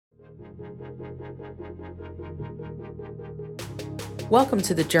Welcome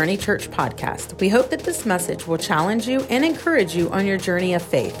to the Journey Church podcast. We hope that this message will challenge you and encourage you on your journey of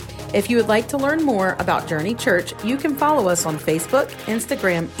faith. If you would like to learn more about Journey Church, you can follow us on Facebook,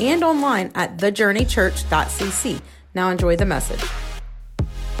 Instagram, and online at thejourneychurch.cc. Now enjoy the message.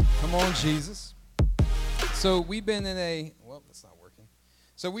 Come on, Jesus. So we've been in a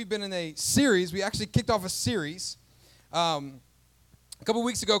series. We actually kicked off a series a couple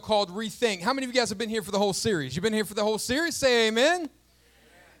weeks ago called Rethink. How many of you guys have been here for the whole series? You've been here for the whole series? Say amen.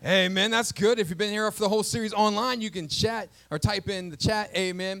 Amen. That's good. If you've been here for the whole series online, you can chat or type in the chat.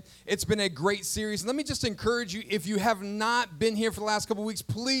 Amen. It's been a great series. Let me just encourage you, if you have not been here for the last couple weeks,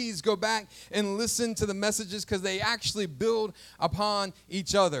 please go back and listen to the messages because they actually build upon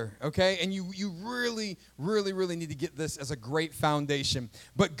each other, okay? And you really need to get this as a great foundation.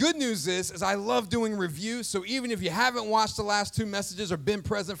 But good news is I love doing reviews, so even if you haven't watched the last two messages or been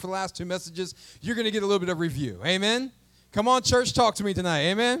present for the last two messages, you're going to get a little bit of review. Amen? Come on, church, talk to me tonight.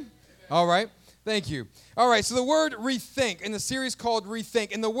 Amen? Amen? All right. Thank you. All right, so the word rethink in the series called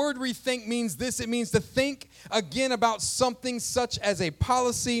Rethink, and the word rethink means this. It means to think again about something such as a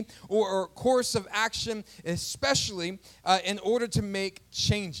policy or course of action, especially in order to make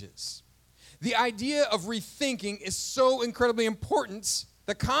changes. The idea of rethinking is so incredibly important.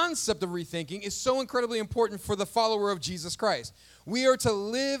 The concept of rethinking is so incredibly important for the follower of Jesus Christ. We are to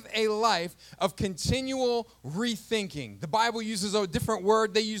live a life of continual rethinking. The Bible uses a different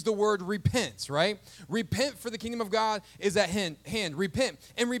word. They use the word repent, right? Repent, for the kingdom of God is at hand. Repent.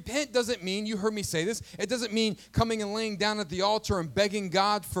 And repent doesn't mean, you heard me say this, it doesn't mean coming and laying down at the altar and begging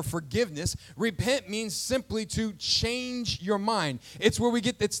God for forgiveness. Repent means simply to change your mind. It's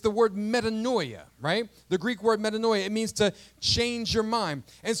the word metanoia, right? The Greek word metanoia. It means to change your mind.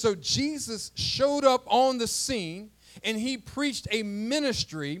 And so Jesus showed up on the scene, and he preached a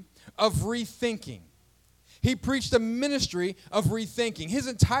ministry of rethinking. He preached a ministry of rethinking. His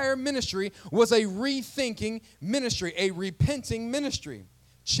entire ministry was a rethinking ministry, a repenting ministry.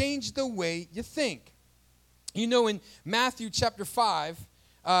 Change the way you think. You know, in Matthew chapter 5,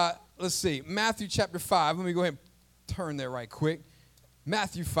 Matthew chapter 5. Let me go ahead and turn there right quick.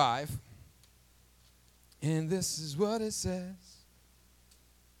 Matthew 5. And this is what it says.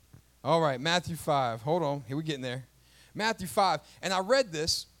 All right, Matthew 5. Hold on. Here we're getting there. Matthew 5. And I read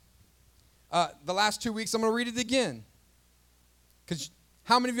this the last 2 weeks. I'm going to read it again. Because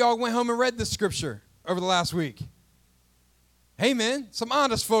how many of y'all went home and read this scripture over the last week? Amen. Some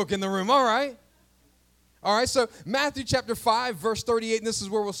honest folk in the room. All right. All right, so Matthew chapter 5, verse 38, and this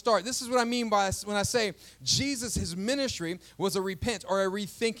is where we'll start. This is what I mean by when I say Jesus, his ministry was a repent or a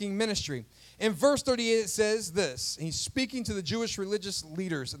rethinking ministry. In verse 38, it says this. He's speaking to the Jewish religious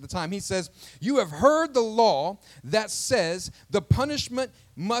leaders at the time. He says, "You have heard the law that says the punishment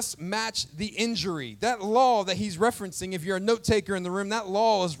must match the injury." That law that he's referencing, if you're a note taker in the room, that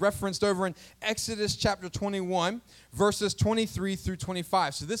law is referenced over in Exodus chapter 21, verses 23 through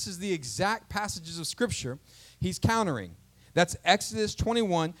 25. So this is the exact passages of Scripture he's countering. That's Exodus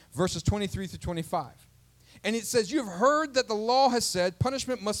 21, verses 23 through 25. And it says, "You have heard that the law has said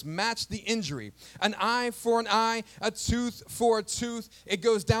punishment must match the injury. An eye for an eye, a tooth for a tooth." It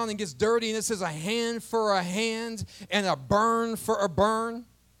goes down and gets dirty, and it says a hand for a hand and a burn for a burn.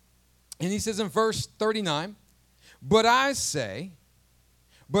 And he says in verse 39, But I say,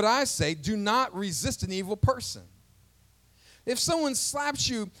 do not resist an evil person. If someone slaps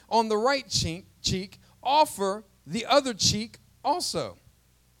you on the right cheek, offer the other cheek also."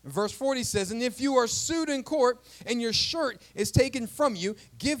 Verse 40 says, "And if you are sued in court and your shirt is taken from you,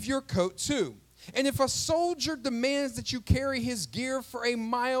 give your coat too. And if a soldier demands that you carry his gear for a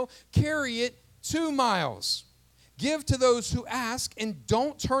mile, carry it 2 miles. Give to those who ask, and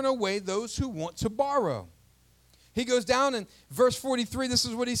don't turn away those who want to borrow." He goes down in verse 43, this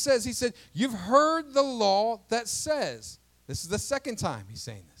is what he says. He said, "You've heard the law that says," this is the second time he's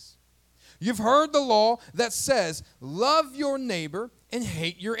saying this, "You've heard the law that says, love your neighbor and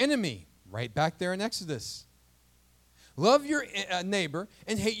hate your enemy." Right back there in Exodus. Love your neighbor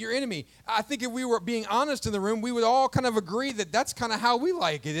and hate your enemy. I think if we were being honest in the room, we would all kind of agree that that's kind of how we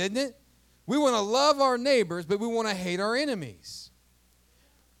like it, isn't it? We want to love our neighbors, but we want to hate our enemies.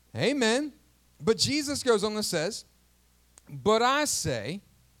 Amen. But Jesus goes on and says, "But I say,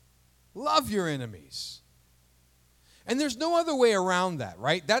 love your enemies." And there's no other way around that,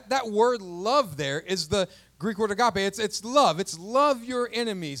 right? That word love there is the Greek word agape. It's love. It's love your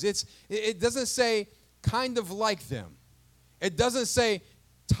enemies. It doesn't say kind of like them. It doesn't say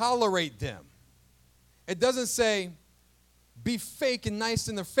tolerate them. It doesn't say be fake and nice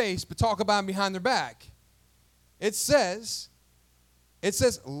in their face, but talk about them behind their back. It says It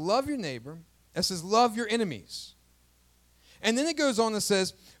says, love your neighbor. It says, love your enemies. And then it goes on and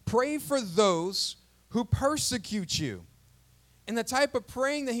says, pray for those who persecute you. And the type of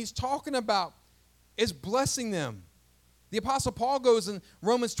praying that he's talking about is blessing them. The Apostle Paul goes in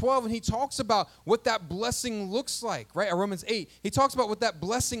Romans 12 and he talks about what that blessing looks like, right? Or Romans 8, he talks about what that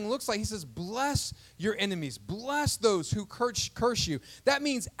blessing looks like. He says, bless your enemies. Bless those who curse you. That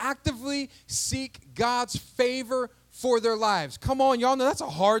means actively seek God's favor for their lives. Come on, y'all know that's a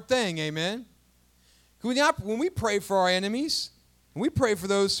hard thing, amen? When we pray for our enemies, when we pray for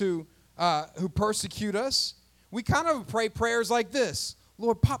those who persecute us, we kind of pray prayers like this.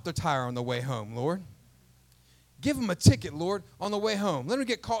 Lord, pop their tire on the way home, Lord. Give them a ticket, Lord, on the way home. Let them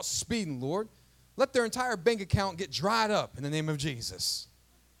get caught speeding, Lord. Let their entire bank account get dried up in the name of Jesus.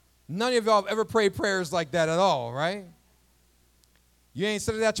 None of y'all have ever prayed prayers like that at all, right? You ain't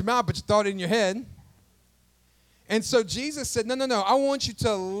said it out your mouth, but you thought it in your head. And so Jesus said, no, I want you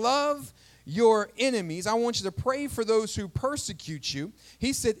to love your enemies. I want you to pray for those who persecute you.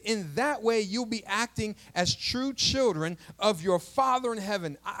 He said, in that way, you'll be acting as true children of your Father in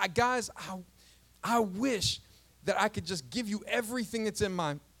heaven. Guys, I wish that I could just give you everything that's in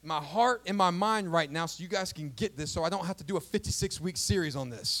my heart and my mind right now so you guys can get this so I don't have to do a 56-week series on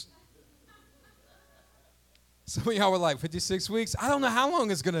this. Some of y'all were like, 56 weeks? I don't know how long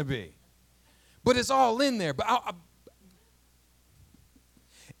it's going to be. But it's all in there. But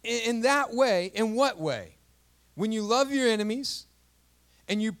in that way, in what way? When you love your enemies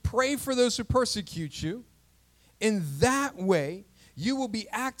and you pray for those who persecute you, in that way, you will be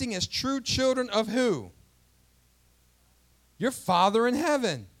acting as true children of who? Your Father in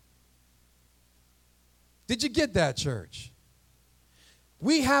heaven. Did you get that, church?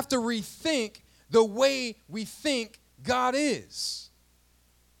 We have to rethink the way we think God is.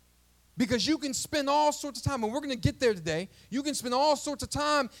 Because you can spend all sorts of time, and we're going to get there today, you can spend all sorts of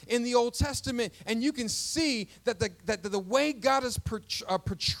time in the Old Testament, and you can see that the way God is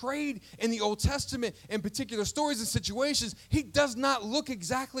portrayed in the Old Testament in particular stories and situations, he does not look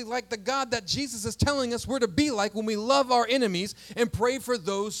exactly like the God that Jesus is telling us we're to be like when we love our enemies and pray for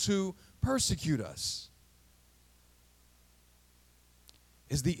those who persecute us.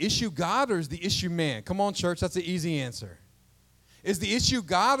 Is the issue God or is the issue man? Come on, church, that's an easy answer. Is the issue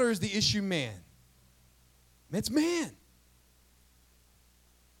God or is the issue man? It's man.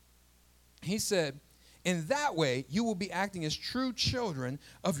 He said, in that way, you will be acting as true children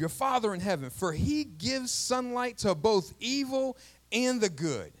of your Father in heaven, for he gives sunlight to both evil and the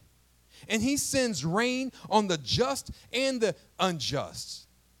good. And he sends rain on the just and the unjust.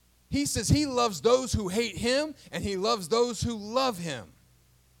 He says he loves those who hate him, and he loves those who love him.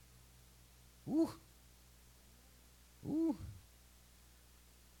 Ooh. Ooh.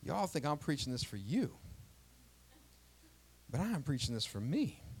 Y'all think I'm preaching this for you, but I am preaching this for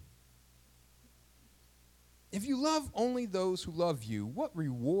me. If you love only those who love you, what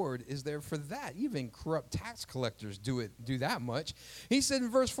reward is there for that? Even corrupt tax collectors do that much. He said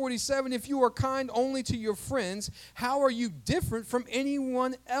in verse 47, if you are kind only to your friends, how are you different from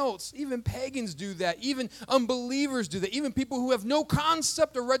anyone else? Even pagans do that. Even unbelievers do that. Even people who have no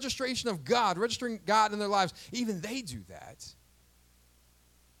concept or registration of God, registering God in their lives, even they do that.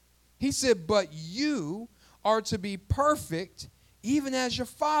 He said, but you are to be perfect, even as your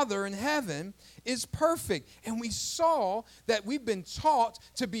Father in heaven is perfect. And we saw that we've been taught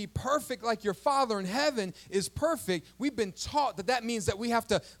to be perfect like your Father in heaven is perfect. We've been taught that means that we have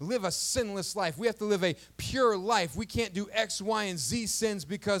to live a sinless life. We have to live a pure life. We can't do X, Y, and Z sins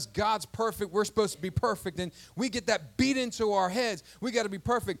because God's perfect. We're supposed to be perfect. And we get that beat into our heads. We got to be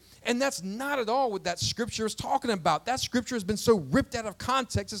perfect. And that's not at all what that scripture is talking about. That scripture has been so ripped out of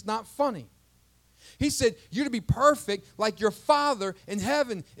context, it's not funny. He said, you're to be perfect like your Father in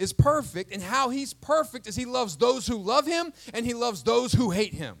heaven is perfect. And how he's perfect is he loves those who love him and he loves those who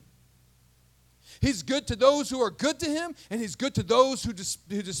hate him. He's good to those who are good to him, and he's good to those who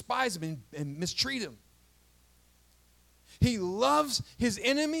despise him and mistreat him. He loves his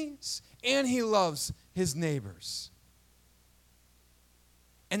enemies and he loves his neighbors.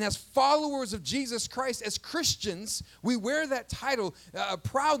 And as followers of Jesus Christ, as Christians, we wear that title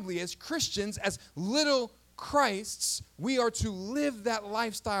proudly. As Christians, as little Christs, we are to live that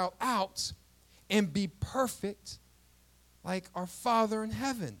lifestyle out and be perfect like our Father in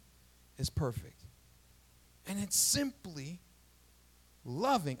heaven is perfect. And it's simply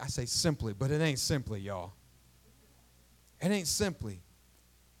loving. I say simply, but it ain't simply, y'all. It ain't simply.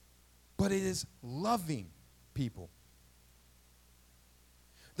 But it is loving people.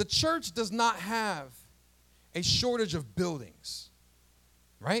 The church does not have a shortage of buildings,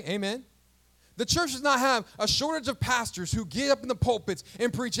 right? Amen. The church does not have a shortage of pastors who get up in the pulpits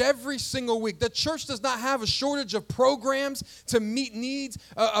and preach every single week. The church does not have a shortage of programs to meet needs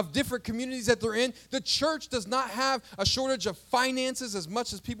of different communities that they're in. The church does not have a shortage of finances as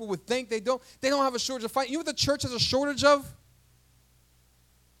much as people would think. They don't have a shortage of finance. You know what the church has a shortage of?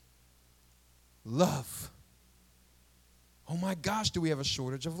 Love. Oh my gosh, do we have a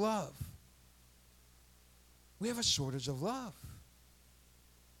shortage of love? We have a shortage of love.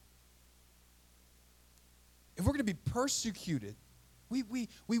 If we're going to be persecuted, we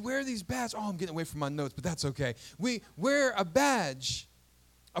wear these badges. Oh, I'm getting away from my notes, but that's okay. We wear a badge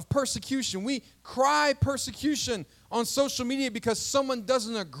of persecution. We cry persecution on social media because someone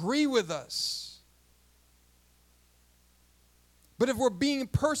doesn't agree with us. But if we're being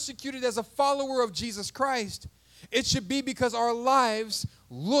persecuted as a follower of Jesus Christ, it should be because our lives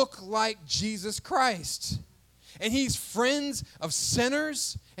look like Jesus Christ. And he's friends of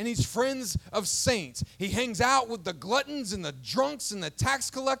sinners, and he's friends of saints. He hangs out with the gluttons and the drunks and the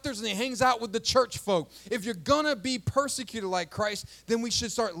tax collectors, and he hangs out with the church folk. If you're going to be persecuted like Christ, then we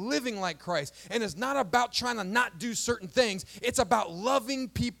should start living like Christ. And it's not about trying to not do certain things. It's about loving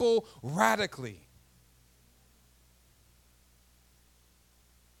people radically.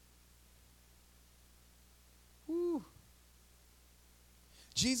 Woo.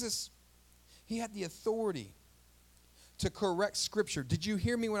 Jesus, he had the authority to correct Scripture. Did you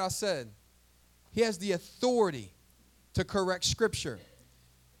hear me when I said he has the authority to correct Scripture?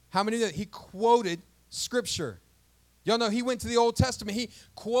 How many know that he quoted Scripture? Y'all know he went to the Old Testament. He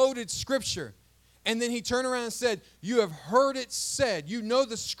quoted Scripture. And then he turned around and said, you have heard it said. You know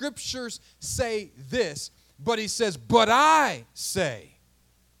the Scriptures say this. But he says, but I say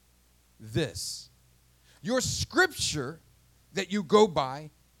this. Your Scripture that you go by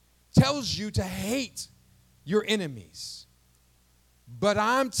tells you to hate your enemies. But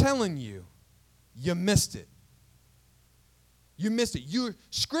I'm telling you, you missed it. You missed it. Your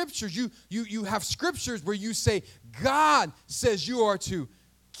scriptures, you have scriptures where you say, God says you are to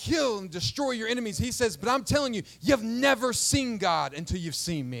kill and destroy your enemies. He says, but I'm telling you, you've never seen God until you've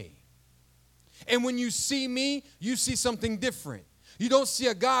seen me. And when you see me, you see something different. You don't see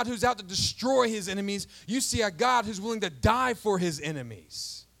a God who's out to destroy his enemies. You see a God who's willing to die for his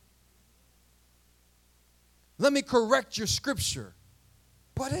enemies. Let me correct your scripture.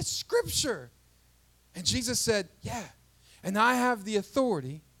 But it's scripture. And Jesus said, yeah, and I have the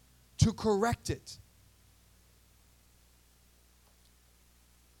authority to correct it.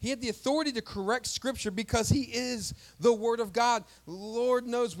 He had the authority to correct scripture because he is the Word of God. Lord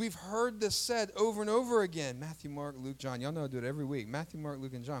knows we've heard this said over and over again. Matthew, Mark, Luke, John. Y'all know I do it every week. Matthew, Mark,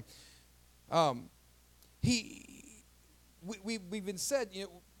 Luke, and John. We've been said,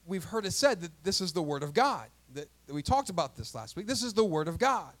 we've heard it said that this is the Word of God. That we talked about this last week. This is the Word of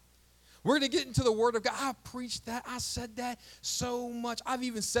God. We're going to get into the Word of God. I preached that. I said that so much. I've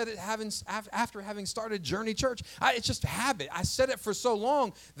even said it after having started Journey Church. It's just a habit. I said it for so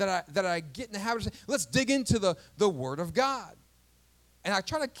long that I get in the habit of saying, let's dig into the Word of God. And I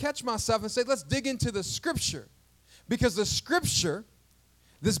try to catch myself and say, let's dig into the Scripture. Because the Scripture,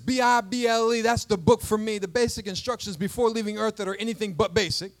 this Bible, that's the book for me, the basic instructions before leaving earth that are anything but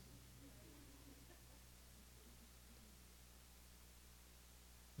basic.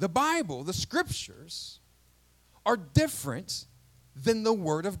 The Bible, the Scriptures, are different than the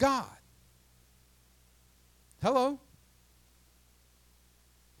Word of God. Hello?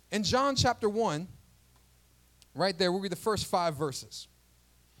 In John chapter 1, right there, we'll read the first 5 verses.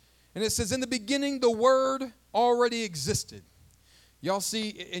 And it says, in the beginning, the Word already existed. Y'all see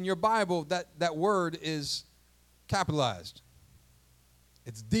in your Bible that word is capitalized.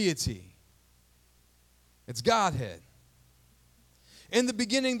 It's deity. It's Godhead. In the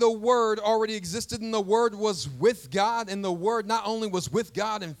beginning, the Word already existed, and the Word was with God, and the Word not only was with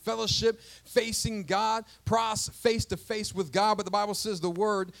God in fellowship, facing God, face to face with God, but the Bible says the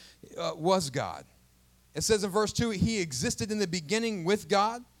Word was God. It says in verse 2, he existed in the beginning with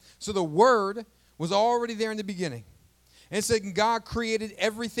God, so the Word was already there in the beginning. And it said God created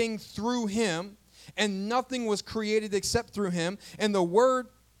everything through him, and nothing was created except through him, and the Word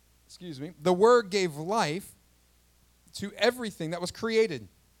gave life to everything that was created.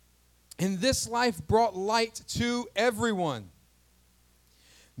 And this life brought light to everyone.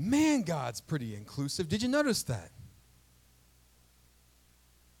 Man, God's pretty inclusive. Did you notice that?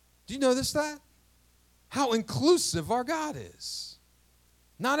 Did you notice that? How inclusive our God is.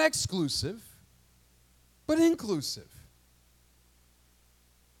 Not exclusive, but inclusive.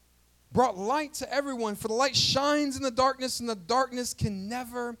 Brought light to everyone, for the light shines in the darkness, and the darkness can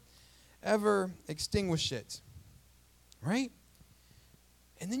never, ever extinguish it. Right?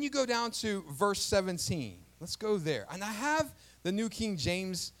 And then you go down to verse 17. Let's go there. And I have the New King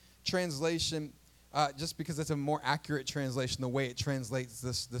James translation just because it's a more accurate translation, the way it translates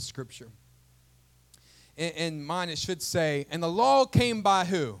this scripture. In mine, it should say, and the law came by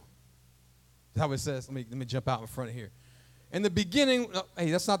who? That's how it says. Let me jump out in front of here. In the beginning,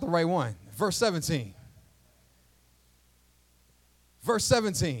 hey, that's not the right one. Verse 17. Verse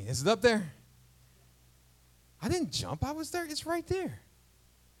 17. Is it up there? I didn't jump. I was there. It's right there.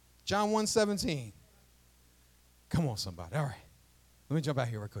 John 1:17. Come on, somebody. All right. Let me jump out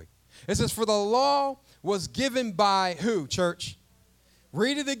here real quick. It says, for the law was given by who, church?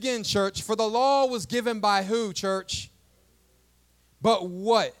 Read it again, church. For the law was given by who, church? But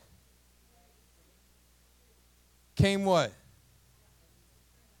what? Came what?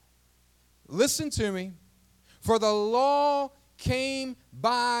 Listen to me. For the law came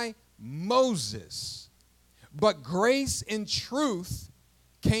by Moses, but grace and truth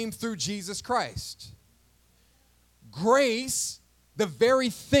came through Jesus Christ. Grace, the very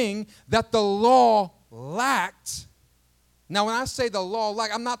thing that the law lacked. Now, when I say the law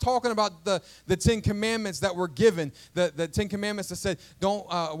lacked, I'm not talking about the 10 Commandments that were given. The 10 Commandments that said, don't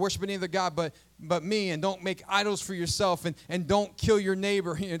worship any other God but me, and don't make idols for yourself, and don't kill your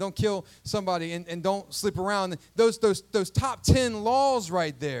neighbor, don't kill somebody, and don't sleep around. Those top 10 laws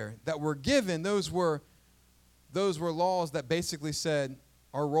right there that were given, those were laws that basically said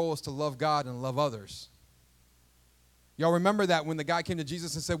our role is to love God and love others. Y'all remember that when the guy came to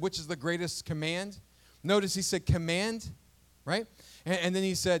Jesus and said, which is the greatest command? Notice he said command, right? And then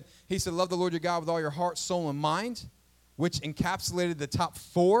he said, love the Lord your God with all your heart, soul, and mind, which encapsulated the top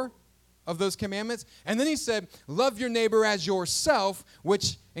 4 of those commandments. And then he said, love your neighbor as yourself,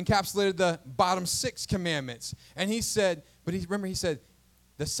 which encapsulated the bottom 6 commandments. And he said, he said,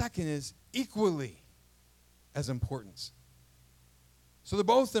 the second is equally as important. So they're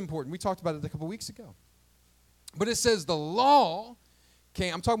both important. We talked about it a couple weeks ago. But it says the law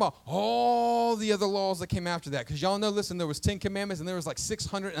came. I'm talking about all the other laws that came after that. Because y'all know, listen, there was 10 commandments and there was like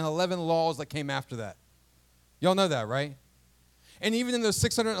 611 laws that came after that. Y'all know that, right? And even in those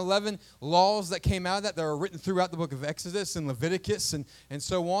 611 laws that came out of that are written throughout the book of Exodus and Leviticus and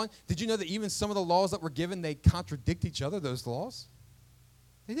so on, did you know that even some of the laws that were given, they contradict each other, those laws?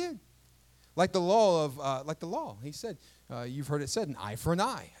 They did. Like the law. He said, you've heard it said, an eye for an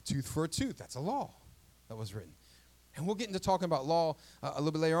eye, a tooth for a tooth. That's a law that was written. And we'll get into talking about law a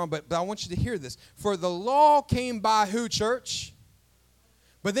little bit later on, but I want you to hear this. For the law came by who, church?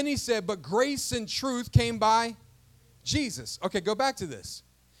 But then he said, but grace and truth came by Jesus. Okay, go back to this.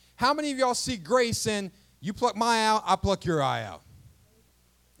 How many of y'all see grace in you pluck my eye out, I pluck your eye out?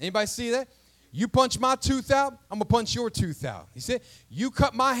 Anybody see that? You punch my tooth out, I'm going to punch your tooth out. You see? You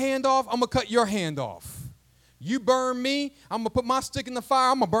cut my hand off, I'm going to cut your hand off. You burn me, I'm going to put my stick in the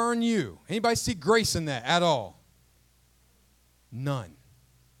fire, I'm going to burn you. Anybody see grace in that at all? None.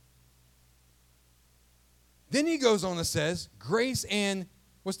 Then he goes on and says, grace and,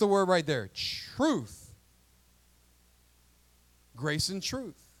 what's the word right there? Truth. Grace and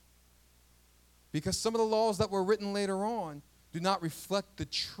truth. Because some of the laws that were written later on do not reflect the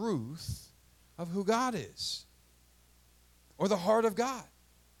truth of who God is or the heart of God.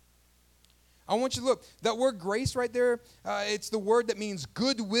 I want you to look. That word grace right there, it's the word that means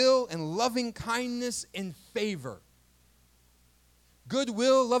goodwill and loving kindness and favor.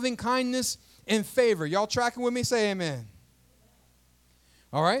 Goodwill, loving kindness, and favor. Y'all tracking with me? Say amen.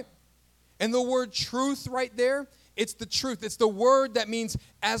 All right? And the word truth right there, it's the truth. It's the word that means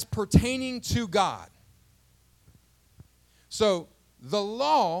as pertaining to God. So the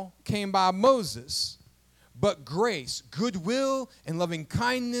law came by Moses, but grace, goodwill, and loving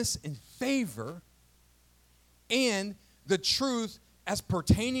kindness and favor, and the truth as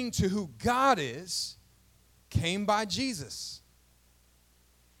pertaining to who God is, came by Jesus.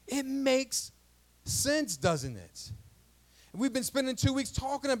 It makes sense, doesn't it? We've been spending 2 weeks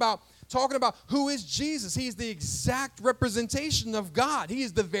talking about who is Jesus. He's the exact representation of God. He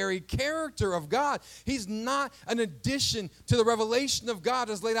is the very character of God. He's not an addition to the revelation of God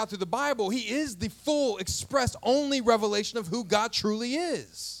as laid out through the Bible. He is the full, expressed, only revelation of who God truly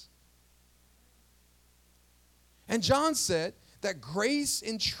is. And John said that grace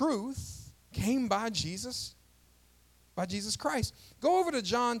and truth came by Jesus Christ. Go over to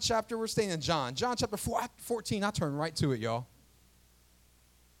John chapter, we're staying in John chapter 14. I turn right to it, y'all.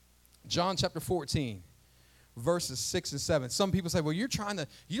 John chapter 14, verses 6 and 7. Some people say, well, you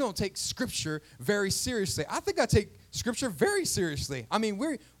don't take Scripture very seriously. I think I take Scripture very seriously. I mean,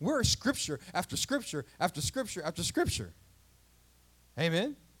 we're Scripture after Scripture after Scripture after Scripture.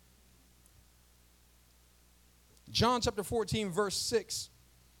 Amen? John chapter 14, verse 6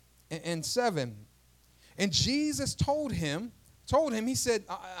 and 7. And Jesus told him, he said,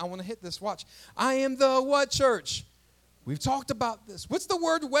 I want to hit this, watch. I am the what, church? We've talked about this. What's the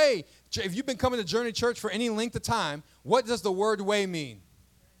word way? If you've been coming to Journey Church for any length of time, what does the word way mean?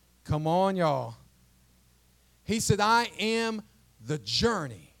 Come on, y'all. He said, I am the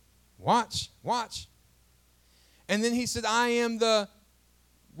journey. Watch. And then he said, I am the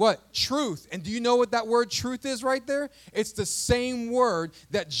what? Truth. And do you know what that word truth is right there? It's the same word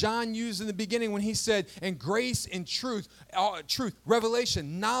that John used in the beginning when he said, and grace and truth,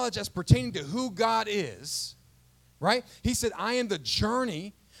 revelation, knowledge as pertaining to who God is, right? He said, I am the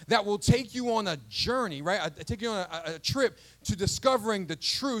journey that will take you on a journey, right? Take you on a trip to discovering the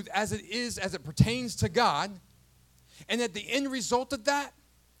truth as it is, as it pertains to God. And at the end result of that,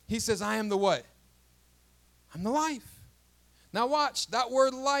 he says, I am the what? I'm the life. Now watch, that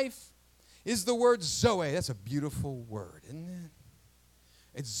word life is the word Zoe. That's a beautiful word, isn't it?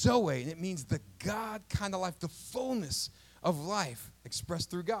 It's Zoe, and it means the God kind of life, the fullness of life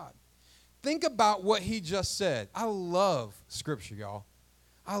expressed through God. Think about what he just said. I love Scripture, y'all.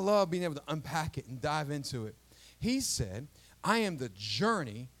 I love being able to unpack it and dive into it. He said, I am the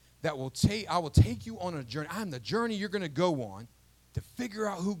journey I will take you on a journey. I am the journey you're going to go on to figure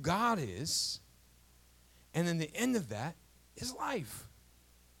out who God is. And then the end of that is life.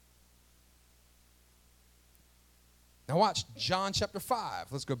 Now watch John chapter 5.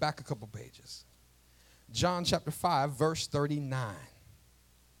 Let's go back a couple pages. John chapter 5, verse 39.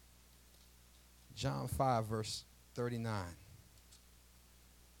 John 5, verse 39.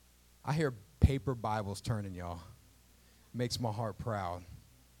 I hear paper Bibles turning, y'all. Makes my heart proud.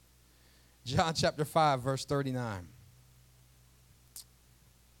 John chapter 5, verse 39.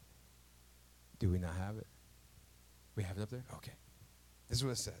 Do we not have it? We have it up there? Okay. This is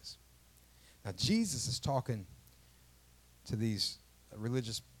what it says. Now, Jesus is talking to these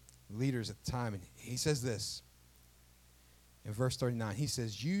religious leaders at the time, and he says this in verse 39. He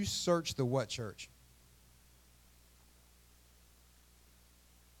says, you search the what, church?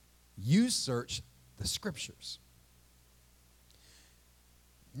 You search the Scriptures.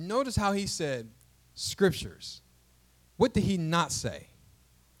 Notice how he said Scriptures. What did he not say?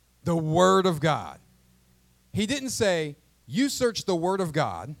 The Word of God. He didn't say, you search the Word of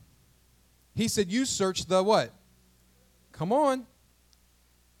God. He said, you search the what? Come on.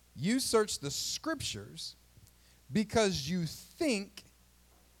 You search the Scriptures because you think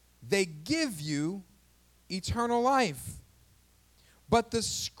they give you eternal life. But the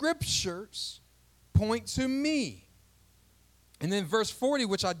Scriptures point to me. And then verse 40,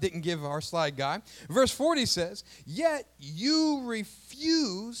 which I didn't give our slide guy, verse 40 says, yet you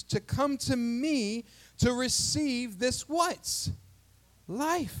refuse to come to me to receive this what?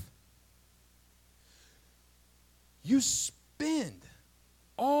 Life. You spend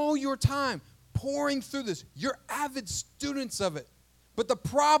all your time pouring through this. You're avid students of it. But the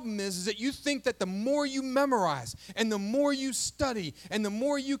problem is that you think that the more you memorize and the more you study and the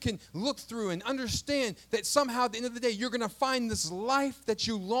more you can look through and understand that somehow at the end of the day you're going to find this life that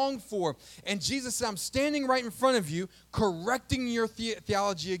you long for. And Jesus said, I'm standing right in front of you correcting your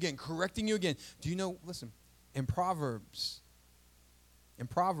theology again, correcting you again. Do you know, listen, in Proverbs,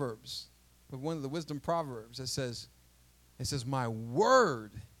 one of the wisdom proverbs, it says, my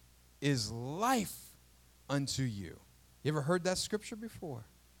word is life unto you. You ever heard that scripture before?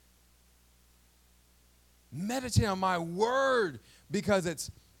 Meditate on my word because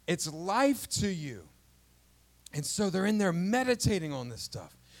it's life to you. And so they're in there meditating on this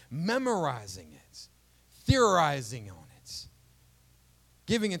stuff, memorizing it, theorizing on it,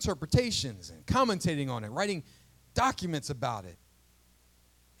 giving interpretations and commentating on it, writing documents about it.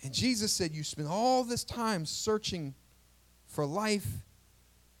 And Jesus said, you spend all this time searching for life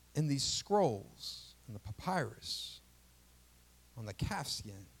in these scrolls, in the papyrus, on the calf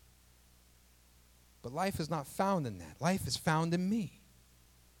skin. But life is not found in that. Life is found in me.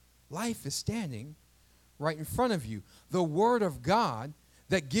 Life is standing right in front of you. The Word of God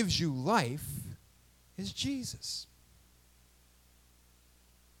that gives you life is Jesus.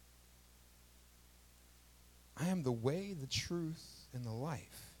 I am the way, the truth, and the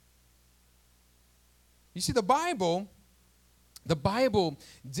life. You see, the Bible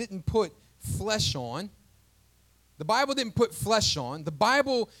didn't put flesh on. The Bible didn't put flesh on. The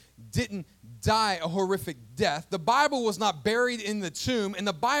Bible didn't die a horrific death. The Bible was not buried in the tomb, and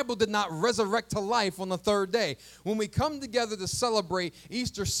the Bible did not resurrect to life on the third day. When we come together to celebrate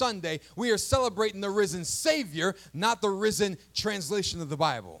Easter Sunday, we are celebrating the risen Savior, not the risen translation of the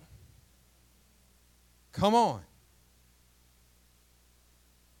Bible. Come on.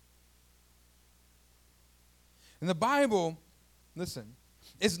 And the Bible, listen,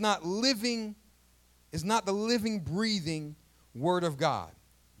 is not the living, breathing Word of God.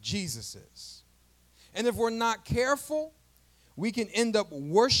 Jesus is. And if we're not careful, we can end up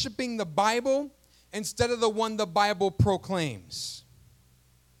worshiping the Bible instead of the one the Bible proclaims.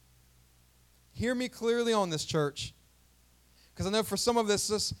 Hear me clearly on this, church, because I know for some of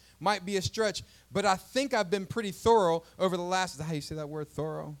this might be a stretch, but I think I've been pretty thorough over the last, is that how you say that word,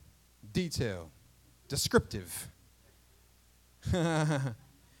 thorough? Detail, descriptive.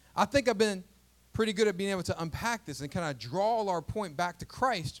 I think I've been pretty good at being able to unpack this and kind of draw our point back to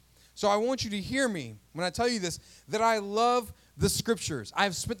Christ. So I want you to hear me when I tell you this, that I love the Scriptures.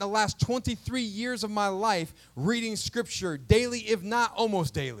 I've spent the last 23 years of my life reading Scripture daily, if not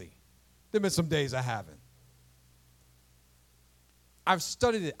almost daily. There have been some days I haven't. I've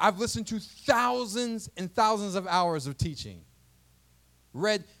studied it. I've listened to thousands and thousands of hours of teaching,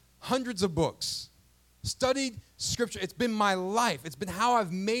 read hundreds of books, studied Scripture. It's been my life. It's been how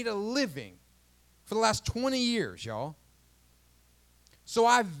I've made a living for the last 20 years, y'all. So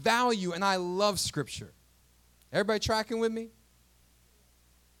I value and I love Scripture. Everybody tracking with me?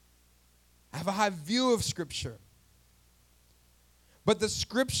 I have a high view of Scripture. But the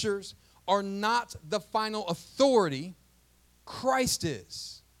Scriptures are not the final authority. Christ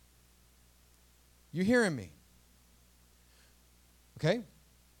is. You hearing me? Okay?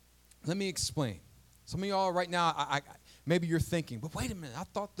 Let me explain. Some of y'all right now, maybe you're thinking, but wait a minute, I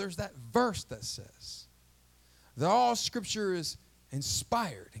thought there's that verse that says that all Scripture is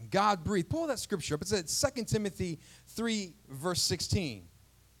inspired and God breathed. Pull that Scripture up. It said 2 Timothy 3, verse 16.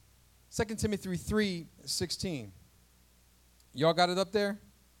 2 Timothy 3, 16. Y'all got it up there?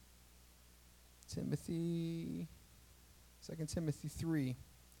 2 Timothy 3,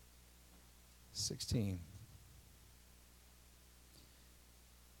 16.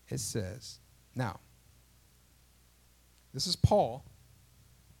 It says, now, this is Paul.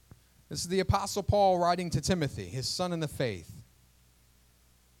 This is the Apostle Paul writing to Timothy, his son in the faith.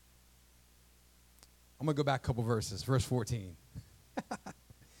 I'm going to go back a couple verses. Verse 14.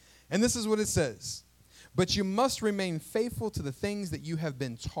 And this is what it says. But you must remain faithful to the things that you have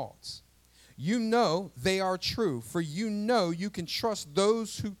been taught. You know they are true, for you know you can trust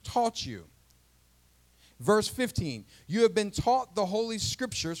those who taught you. Verse 15. You have been taught the Holy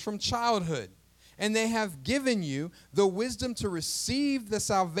Scriptures from childhood, and they have given you the wisdom to receive the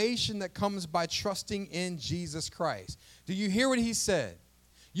salvation that comes by trusting in Jesus Christ. Do you hear what he said?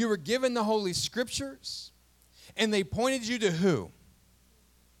 You were given the Holy Scriptures, and they pointed you to who?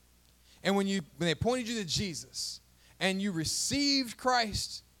 And when they pointed you to Jesus, and you received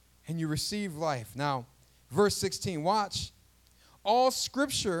Christ, and you received life. Now, verse 16, watch. All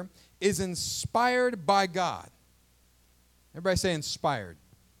Scripture is inspired by God. Everybody say inspired.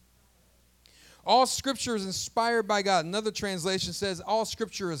 All Scripture is inspired by God. Another translation says all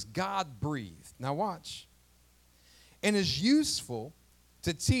Scripture is God-breathed. Now watch. And is useful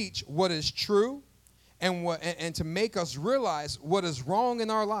to teach what is true and to make us realize what is wrong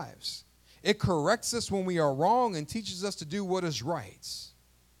in our lives. It corrects us when we are wrong and teaches us to do what is right.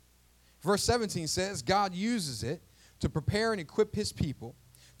 Verse 17 says God uses it to prepare and equip his people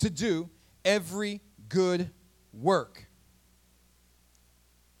to do every good work.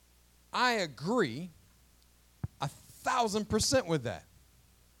 I agree 1,000% with that.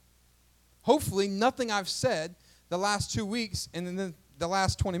 Hopefully, nothing I've said the last 2 weeks and then the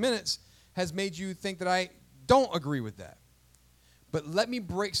last 20 minutes has made you think that I don't agree with that. But let me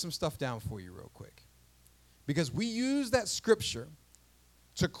break some stuff down for you real quick. Because we use that scripture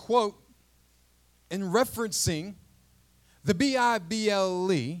to quote in referencing the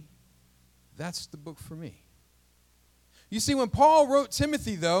Bible. That's the book for me. You see, when Paul wrote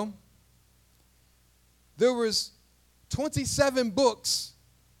Timothy, though, there was 27 books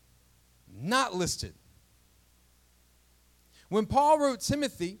not listed. When Paul wrote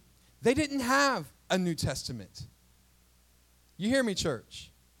Timothy, they didn't have a New Testament. You hear me,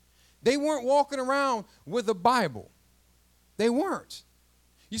 church? They weren't walking around with a Bible. They weren't.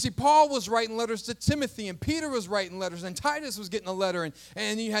 You see, Paul was writing letters to Timothy, and Peter was writing letters, and Titus was getting a letter,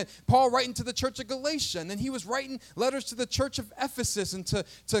 and you had Paul writing to the church of Galatia, and then he was writing letters to the church of Ephesus, and to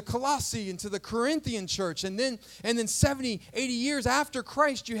Colossae, and to the Corinthian church, and then 70, 80 years after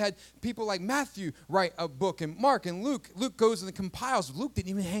Christ, you had people like Matthew write a book, and Mark, and Luke. Luke goes and compiles. Luke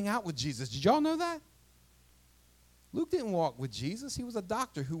didn't even hang out with Jesus. Did y'all know that? Luke didn't walk with Jesus. He was a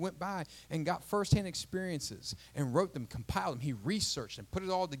doctor who went by and got firsthand experiences and wrote them, compiled them. He researched and put it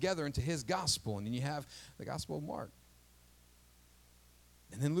all together into his gospel. And then you have the Gospel of Mark.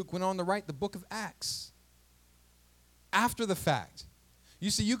 And then Luke went on to write the book of Acts after the fact. You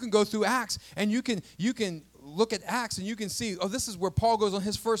see, you can go through Acts and you can look at Acts and you can see, oh, this is where Paul goes on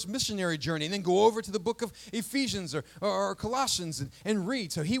his first missionary journey, and then go over to the book of Ephesians or Colossians and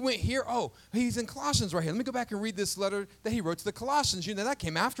read. So he went here, oh, he's in Colossians right here. Let me go back and read this letter that he wrote to the Colossians. You know, that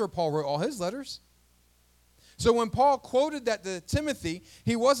came after Paul wrote all his letters. So when Paul quoted that to Timothy,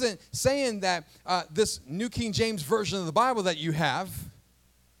 he wasn't saying that this New King James Version of the Bible that you have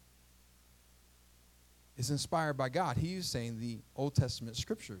is inspired by God. He was saying the Old Testament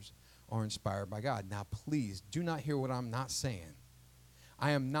scriptures are inspired by God. Now, please do not hear what I'm not saying.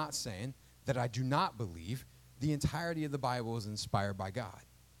 I am not saying that I do not believe the entirety of the Bible is inspired by God.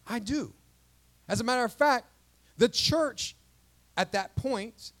 I do. As a matter of fact, the church at that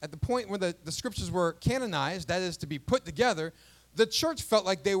point, at the point where the scriptures were canonized, that is to be put together, the church felt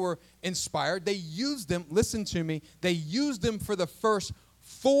like they were inspired. They used them, listen to me, they used them for the first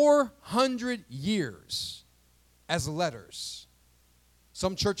 400 years as letters.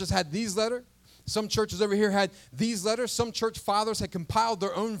 Some churches had these letters. Some churches over here had these letters. Some church fathers had compiled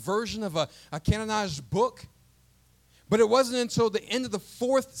their own version of a canonized book. But it wasn't until the end of the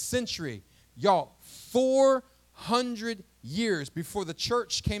 4th century, y'all, 400 years before the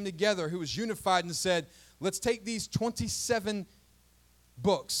church came together, who was unified and said, let's take these 27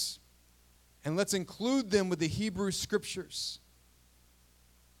 books and let's include them with the Hebrew scriptures.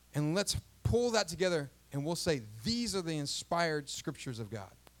 And let's pull that together and we'll say these are the inspired scriptures of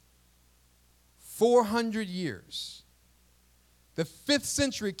God. 400 years. The 5th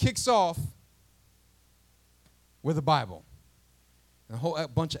century kicks off with the Bible and a whole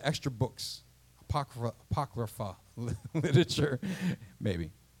bunch of extra books, apocrypha literature,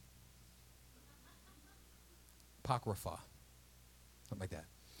 maybe. Apocrypha, something like that.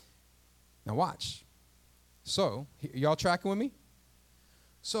 Now watch. So, y'all tracking with me?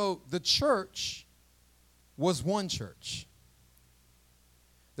 So the church was one church.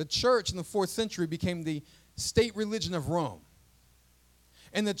 The church in the 4th century became the state religion of Rome.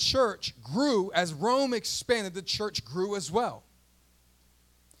 And the church grew. As Rome expanded, the church grew as well.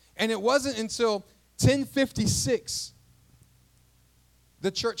 And it wasn't until 1056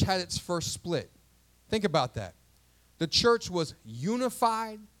 the church had its first split. Think about that. The church was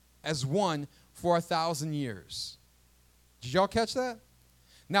unified as one for 1,000 years. Did y'all catch that?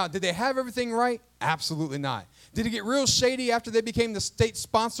 Now, did they have everything right? Absolutely not. Did it get real shady after they became the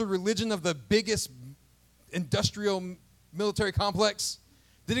state-sponsored religion of the biggest industrial military complex?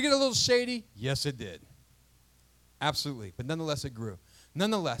 Did it get a little shady? Yes, it did. Absolutely. But nonetheless, it grew.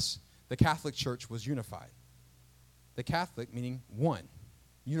 Nonetheless, the Catholic Church was unified. The Catholic meaning one,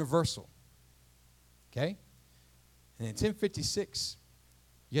 universal. Okay? And in 1056,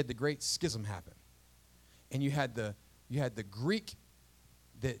 you had the great schism happen. And you had the Greek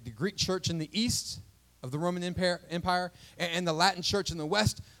church in the east of the Roman Empire and the Latin church in the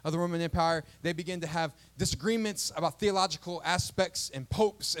west of the Roman Empire. They began to have disagreements about theological aspects and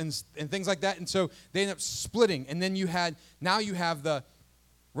popes and things like that. And so they ended up splitting. And then you have the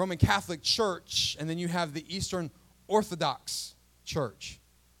Roman Catholic Church, and then you have the Eastern Orthodox Church.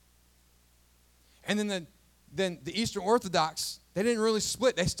 And then the Eastern Orthodox, they didn't really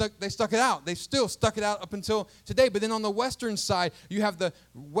split. They stuck it out. They still stuck it out up until today. But then on the western side, you have the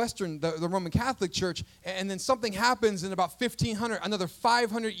Roman Catholic Church. And then something happens in about 1500, another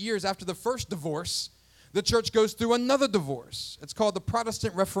 500 years after the first divorce, the church goes through another divorce. It's called the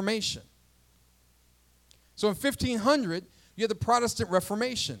Protestant Reformation. So in 1500, you had the Protestant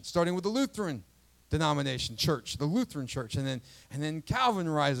Reformation, starting with the Lutheran denomination church, the Lutheran church, and then Calvin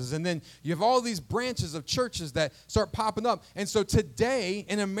rises, and then you have all these branches of churches that start popping up. And so today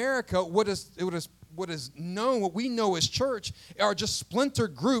in America, what we know as church are just splinter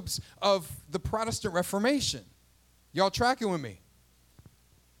groups of the Protestant Reformation. Y'all tracking with me?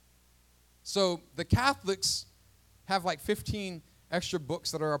 So the Catholics have like 15 extra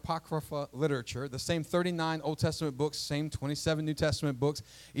books that are apocrypha literature, the same 39 Old Testament books, same 27 New Testament books.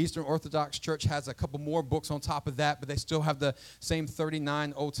 Eastern Orthodox Church has a couple more books on top of that, but they still have the same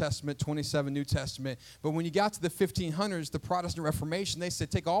 39 Old Testament, 27 New Testament. But when you got to the 1500s, the Protestant Reformation, they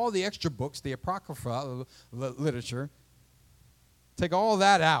said take all the extra books, the apocrypha literature, take all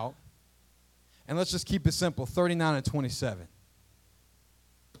that out, and let's just keep it simple, 39 and 27.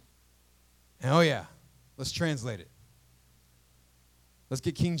 And oh yeah, let's translate it. Let's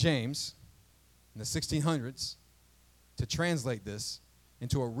get King James in the 1600s to translate this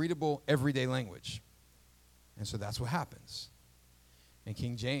into a readable, everyday language. And so that's what happens. In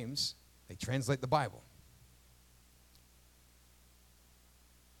King James, they translate the Bible.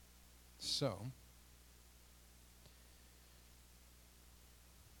 So,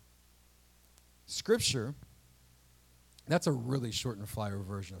 Scripture, that's a really short and flyover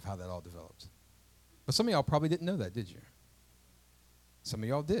version of how that all developed. But some of y'all probably didn't know that, did you? Some of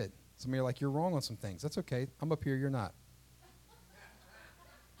y'all did. Some of you are like, you're wrong on some things. That's okay. I'm up here, you're not.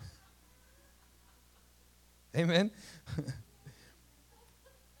 Amen.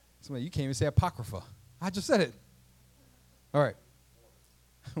 Some of you can't even say apocrypha. I just said it. All right.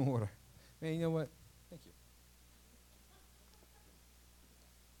 Water. Man, you know what? Thank you.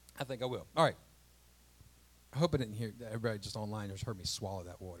 I think I will. All right. I hope I didn't hear everybody just online just heard me swallow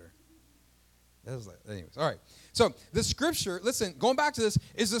that water. That was like, anyways, all right. So the scripture, listen, going back to this,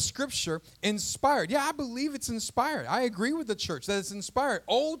 is the scripture inspired? Yeah, I believe it's inspired. I agree with the church that it's inspired.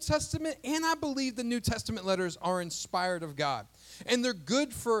 Old Testament and I believe the New Testament letters are inspired of God. And they're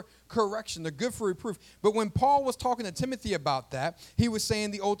good for correction. They're good for reproof. But when Paul was talking to Timothy about that, he was saying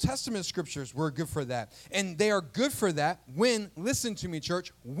the Old Testament scriptures were good for that. And they are good for that when, listen to me,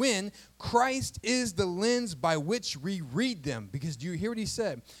 church, when Christ is the lens by which we read them. Because do you hear what he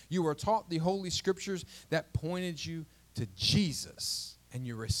said? You were taught the Holy Scriptures that pointed you to Jesus, and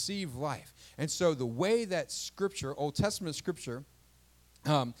you receive life. And so the way that scripture, Old Testament scripture,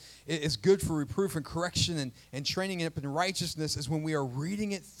 is good for reproof and correction and training up in righteousness is when we are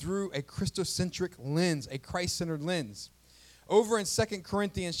reading it through a Christocentric lens, a Christ-centered lens. Over in 2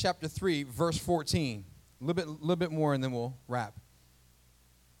 Corinthians chapter 3, verse 14, a little bit more and then we'll wrap.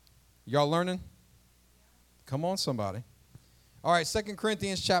 Y'all learning? Come on, somebody. All right, 2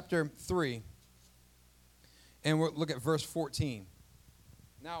 Corinthians chapter 3, and we'll look at verse 14.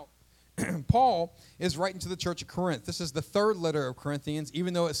 Now, Paul is writing to the church of Corinth. This is the third letter of Corinthians.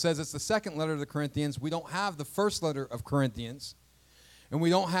 Even though it says it's the second letter of the Corinthians, we don't have the first letter of Corinthians. And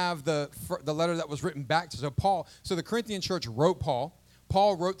we don't have the letter that was written back to Paul. So the Corinthian church wrote Paul.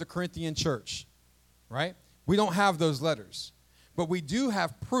 Paul wrote the Corinthian church, right? We don't have those letters. But we do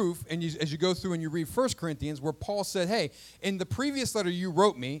have proof, and as you go through and you read 1 Corinthians, where Paul said, hey, in the previous letter you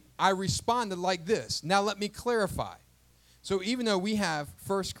wrote me, I responded like this. Now let me clarify. So even though we have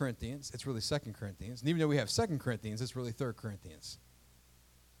 1 Corinthians, it's really 2 Corinthians. And even though we have 2 Corinthians, it's really 3 Corinthians.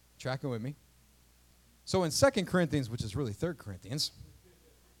 Tracking with me? So in 2 Corinthians, which is really 3 Corinthians,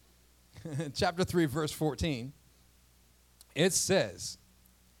 chapter 3, verse 14, it says,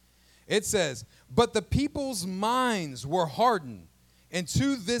 but the people's minds were hardened. And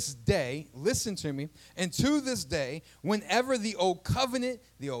to this day, listen to me, and to this day, whenever the Old Covenant,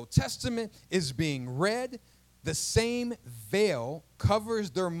 the Old Testament is being read, the same veil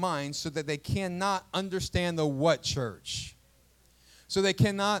covers their minds so that they cannot understand the what church? So they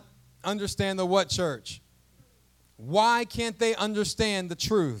cannot understand the what church? Why can't they understand the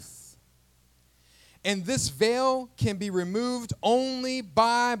truth? And this veil can be removed only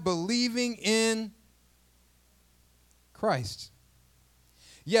by believing in Christ.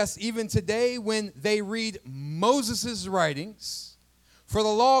 Yes, even today when they read Moses' writings, for the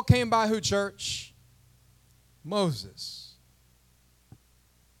law came by who, church? Moses.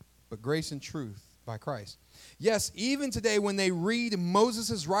 But grace and truth by Christ. Yes, even today when they read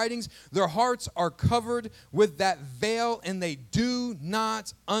Moses' writings, their hearts are covered with that veil and they do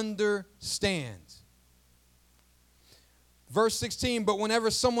not understand. Verse 16, but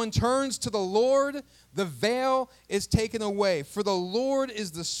whenever someone turns to the Lord, the veil is taken away. For the Lord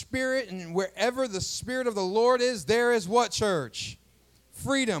is the Spirit, and wherever the Spirit of the Lord is, there is what, church?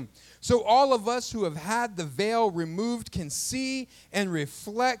 Freedom. So all of us who have had the veil removed can see and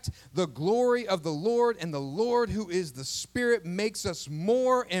reflect the glory of the Lord, and the Lord who is the Spirit makes us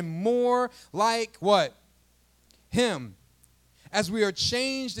more and more like what? Him. As we are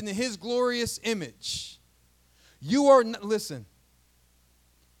changed into His glorious image. You are, listen,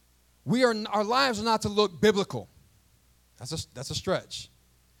 our lives are not to look biblical. That's a stretch.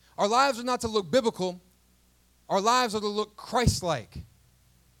 Our lives are not to look biblical. Our lives are to look Christ-like.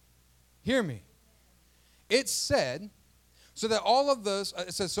 Hear me. It said, so that all of us,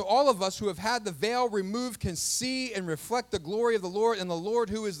 it says, so all of us who have had the veil removed can see and reflect the glory of the Lord, and the Lord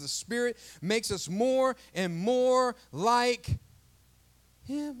who is the Spirit makes us more and more like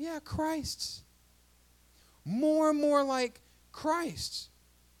Him. Yeah, Christ. More and more like Christ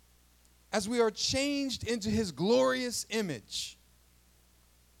as we are changed into His glorious image.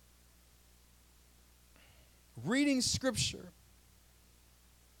 Reading Scripture.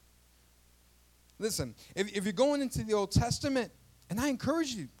 Listen, if you're going into the Old Testament, and I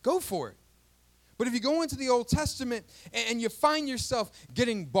encourage you, go for it. But if you go into the Old Testament and you find yourself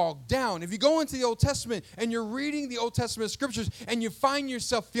getting bogged down, if you go into the Old Testament and you're reading the Old Testament scriptures and you find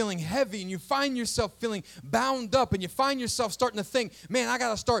yourself feeling heavy and you find yourself feeling bound up and you find yourself starting to think, man, I got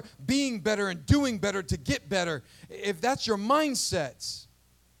to start being better and doing better to get better. If that's your mindset,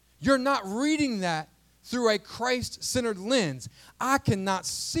 you're not reading that through a Christ-centered lens. I cannot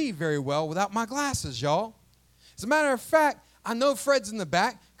see very well without my glasses, y'all. As a matter of fact, I know Fred's in the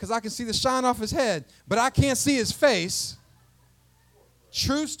back because I can see the shine off his head, but I can't see his face.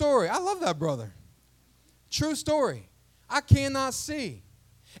 True story. I love that brother. True story. I cannot see.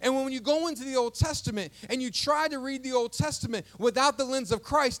 And when you go into the Old Testament and you try to read the Old Testament without the lens of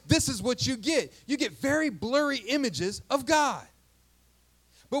Christ, this is what you get. You get very blurry images of God.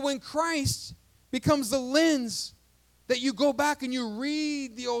 But when Christ becomes the lens that you go back and you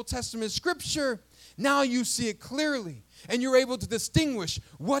read the Old Testament scripture, now you see it clearly. And you're able to distinguish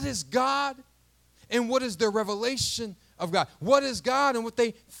what is God and what is their revelation of God. What is God and what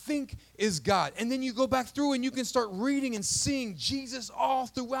they think is God. And then you go back through and you can start reading and seeing Jesus all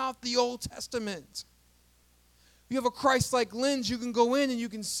throughout the Old Testament. You have a Christ-like lens, you can go in and you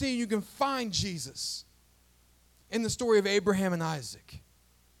can see, you can find Jesus in the story of Abraham and Isaac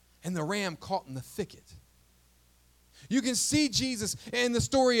and the ram caught in the thicket. You can see Jesus in the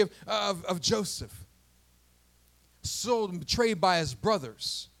story of Joseph, sold and betrayed by his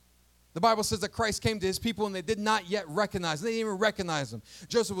brothers. The Bible says that Christ came to his people and they did not yet recognize him. They didn't even recognize him.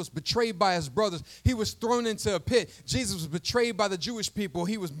 Joseph was betrayed by his brothers. He was thrown into a pit. Jesus was betrayed by the Jewish people.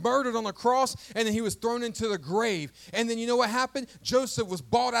 He was murdered on the cross and then he was thrown into the grave. And then you know what happened? Joseph was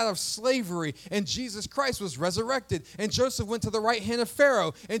bought out of slavery and Jesus Christ was resurrected. And Joseph went to the right hand of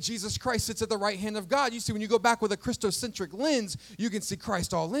Pharaoh and Jesus Christ sits at the right hand of God. You see, when you go back with a Christocentric lens, you can see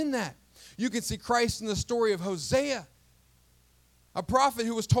Christ all in that. You can see Christ in the story of Hosea, a prophet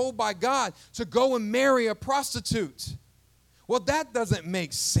who was told by God to go and marry a prostitute. Well, that doesn't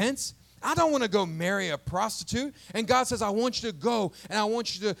make sense. I don't want to go marry a prostitute. And God says, I want you to go and I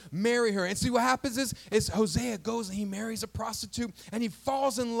want you to marry her. And see what happens is Hosea goes and he marries a prostitute and he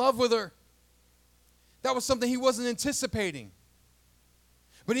falls in love with her. That was something he wasn't anticipating.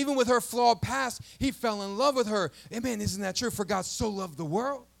 But even with her flawed past, he fell in love with her. Amen, isn't that true? For God so loved the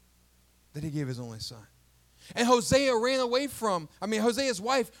world that he gave his only son. And Hosea's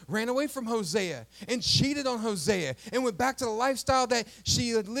wife ran away from Hosea and cheated on Hosea and went back to the lifestyle that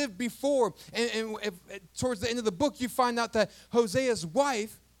she had lived before. And towards the end of the book, you find out that Hosea's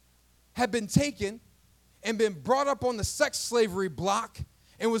wife had been taken and been brought up on the sex slavery block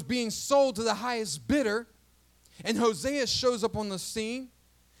and was being sold to the highest bidder. And Hosea shows up on the scene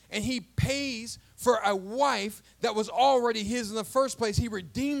and he pays for a wife that was already his in the first place. He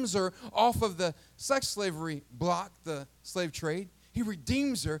redeems her off of the sex slavery block, the slave trade. He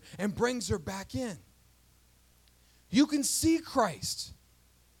redeems her and brings her back in. You can see Christ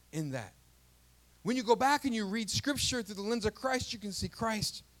in that. When you go back and you read Scripture through the lens of Christ, you can see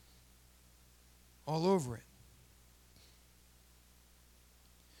Christ all over it.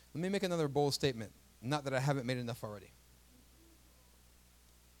 Let me make another bold statement. Not that I haven't made enough already.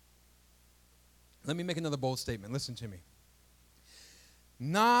 Let me make another bold statement. Listen to me.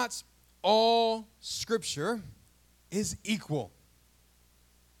 Not all Scripture is equal.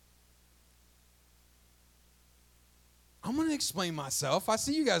 I'm going to explain myself. I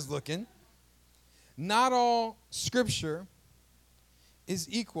see you guys looking. Not all Scripture is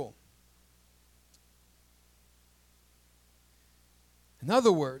equal. In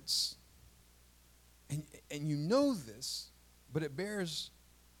other words, and you know this, but it bears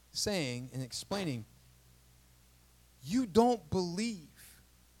saying and explaining, you don't believe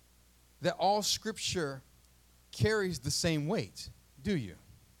that all Scripture carries the same weight, do you?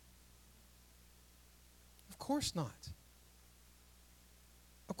 Of course not.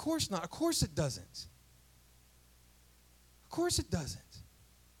 Of course not. Of course it doesn't. Of course it doesn't.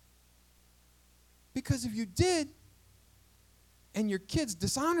 Because if you did, and your kids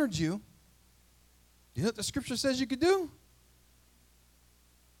dishonored you, you know what the Scripture says you could do?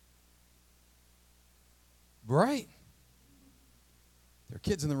 Right. There are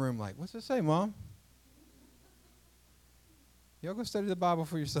kids in the room like, what's it say, Mom? Y'all go study the Bible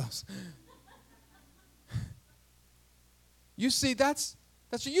for yourselves. You see, that's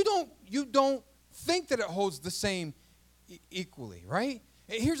you don't think that it holds the same equally, right?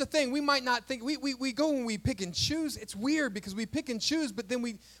 Here's the thing, we might not think, we go and we pick and choose. It's weird because we pick and choose, but then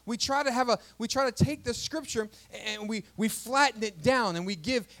we try to take the Scripture and we flatten it down and we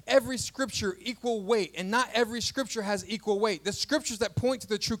give every Scripture equal weight, and not every Scripture has equal weight. The Scriptures that point to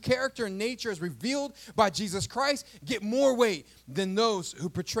the true character and nature as revealed by Jesus Christ get more weight than those who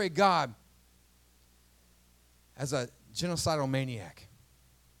portray God as a genocidal maniac.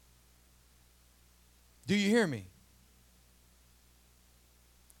 Do you hear me?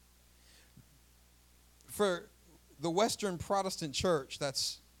 For the Western Protestant church,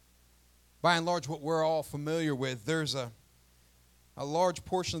 that's by and large what we're all familiar with, there's a large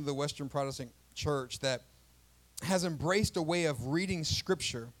portion of the Western Protestant church that has embraced a way of reading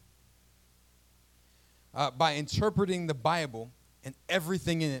Scripture by interpreting the Bible and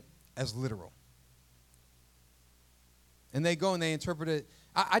everything in it as literal. And they go and they interpret it.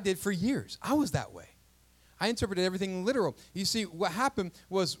 I did for years. I was that way. I interpreted everything literal. You see, what happened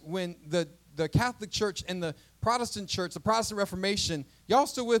was when the Catholic Church and the Protestant Church, the Protestant Reformation, y'all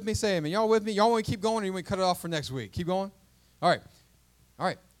still with me? Say amen. Y'all with me? Y'all want to keep going or you want to cut it off for next week? Keep going? All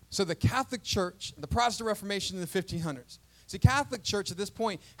right. So the Catholic Church, the Protestant Reformation in the 1500s. See, Catholic Church at this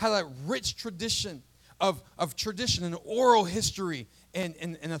point had a rich tradition of tradition and oral history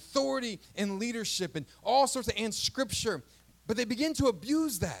and authority and leadership and all sorts of, and Scripture. But they begin to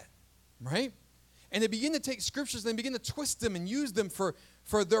abuse that, right? And they begin to take scriptures and they begin to twist them and use them for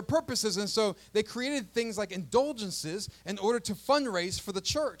their purposes. And so they created things like indulgences in order to fundraise for the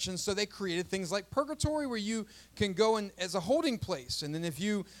church. And so they created things like purgatory, where you can go in as a holding place. And then if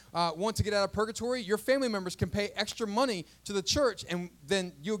you want to get out of purgatory, your family members can pay extra money to the church, and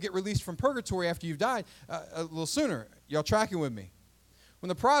then you'll get released from purgatory after you've died a little sooner. Y'all tracking with me? When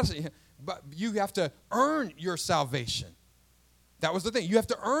the Protestant, but you have to earn your salvation. That was the thing. You have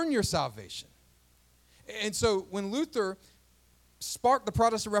to earn your salvation. And so when Luther sparked the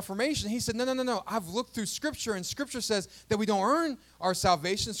Protestant Reformation, he said, no. I've looked through Scripture, and Scripture says that we don't earn our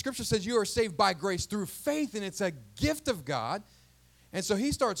salvation. Scripture says you are saved by grace through faith, and it's a gift of God. And so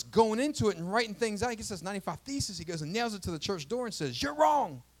he starts going into it and writing things out. He gets this 95 Thesis. He goes and nails it to the church door and says, you're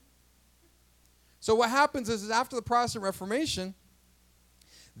wrong. So what happens is after the Protestant Reformation,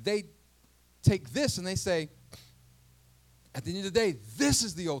 they take this and they say, at the end of the day, this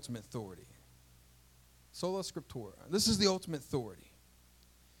is the ultimate authority. Sola Scriptura. This is the ultimate authority.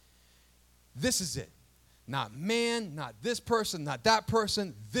 This is it. Not man, not this person, not that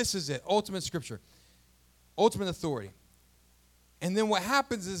person. This is it. Ultimate Scripture. Ultimate authority. And then what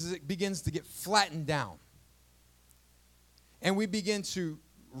happens is it begins to get flattened down. And we begin to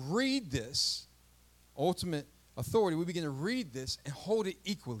read this ultimate authority. We begin to read this and hold it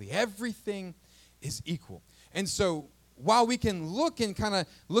equally. Everything is equal. And so while we can look and kind of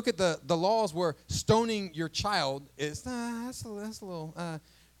look at the laws where stoning your child is, that's a little,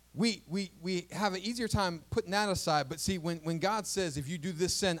 we have an easier time putting that aside. But see, when God says, if you do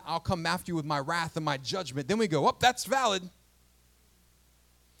this sin, I'll come after you with my wrath and my judgment, then we go, oh, that's valid.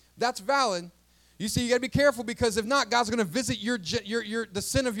 That's valid. You see, you got to be careful, because if not, God's going to visit the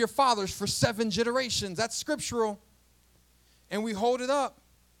sin of your fathers for 7 generations. That's scriptural. And we hold it up.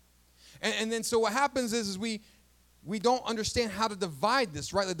 And then so what happens is we don't understand how to divide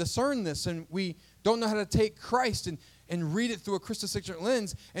this, right? Like discern this, and we don't know how to take Christ and read it through a Christocentric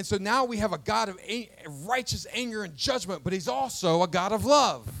lens. And so now we have a God of righteous anger and judgment, but he's also a God of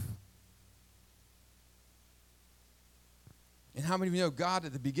love. And how many of you know God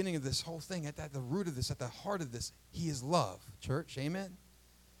at the beginning of this whole thing, at the root of this, at the heart of this, he is love, church, amen?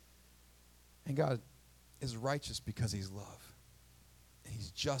 And God is righteous because he's love. And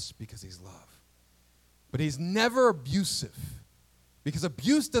he's just because he's love. But he's never abusive, because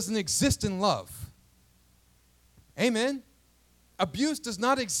abuse doesn't exist in love. Amen? Abuse does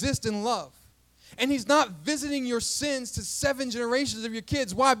not exist in love. And he's not visiting your sins to 7 generations of your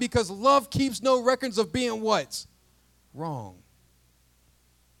kids. Why? Because love keeps no records of being what? Wrong.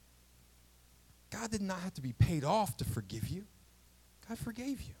 God did not have to be paid off to forgive you. God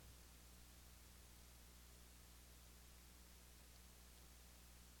forgave you.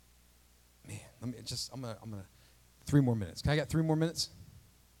 Man, I'm gonna 3 more minutes. Can I get 3 more minutes?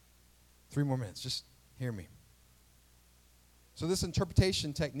 3 more minutes. Just hear me. So this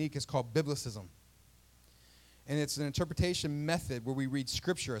interpretation technique is called biblicism. And it's an interpretation method where we read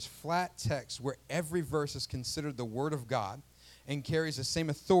Scripture as flat text, where every verse is considered the Word of God and carries the same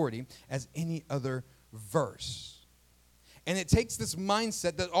authority as any other verse. And it takes this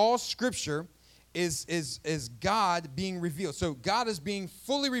mindset that all Scripture is God being revealed. So God is being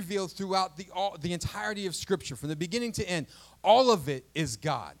fully revealed throughout the entirety of Scripture, from the beginning to end. All of it is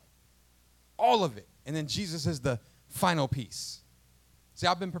God. All of it. And then Jesus is the final piece. See,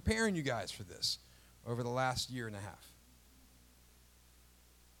 I've been preparing you guys for this over the last year and a half.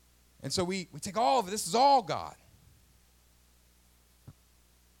 And so we take all of it. This is all God.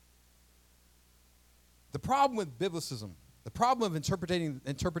 The problem with biblicism, the problem of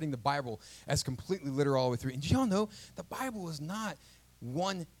interpreting the Bible as completely literal all the way through. And do y'all know the Bible is not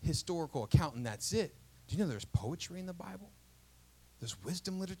one historical account and that's it. Do you know there's poetry in the Bible? There's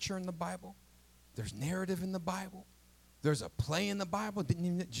wisdom literature in the Bible. There's narrative in the Bible. There's a play in the Bible. Did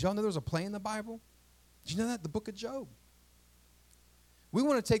y'all know there was a play in the Bible? Did you know that? The book of Job. We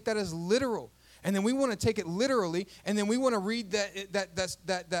want to take that as literal. And then we want to take it literally, and then we want to read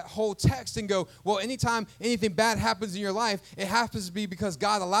that whole text and go, well, anytime anything bad happens in your life, it happens to be because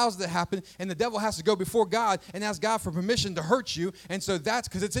God allows it to happen, and the devil has to go before God and ask God for permission to hurt you. And so that's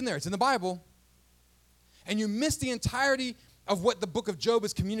because it's in there. It's in the Bible. And you miss the entirety of what the book of Job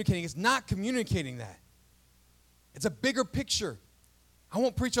is communicating. It's not communicating that. It's a bigger picture. I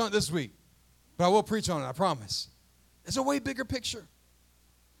won't preach on it this week, but I will preach on it, I promise. It's a way bigger picture.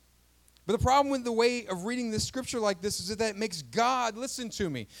 But the problem with the way of reading this scripture like this is that it makes God, listen to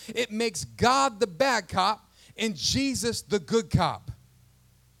me, it makes God the bad cop and Jesus the good cop.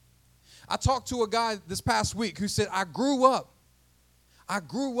 I talked to a guy this past week who said, I grew up,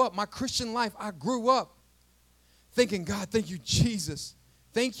 my Christian life, I grew up thinking, God, thank you, Jesus.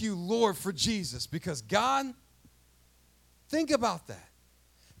 Thank you, Lord, for Jesus. Because God, think about that.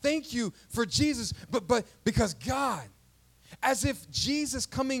 Thank you for Jesus, but because God, as if Jesus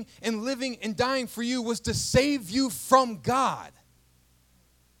coming and living and dying for you was to save you from God.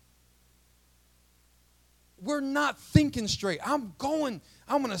 We're not thinking straight. I'm going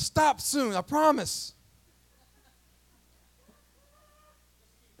to stop soon, I promise.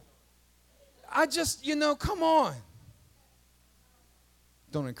 I just, come on.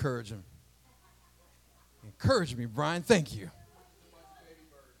 Don't encourage him. Encourage me, Brian. Thank you.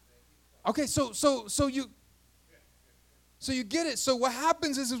 Okay, so you get it. So what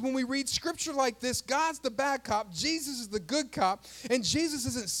happens is when we read scripture like this, God's the bad cop, Jesus is the good cop, and Jesus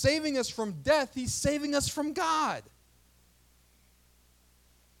isn't saving us from death, he's saving us from God.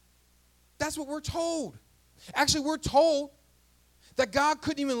 That's what we're told. Actually, we're told that God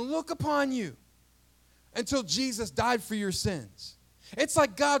couldn't even look upon you until Jesus died for your sins. It's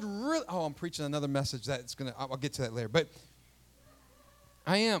like God really, I'm preaching another message I'll get to that later, but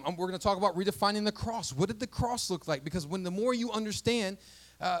we're going to talk about redefining the cross. What did the cross look like? Because the more you understand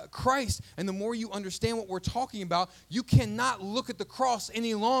Christ and the more you understand what we're talking about, you cannot look at the cross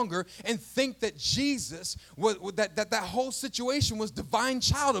any longer and think that Jesus, that whole situation was divine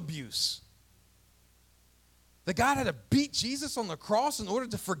child abuse. That God had to beat Jesus on the cross in order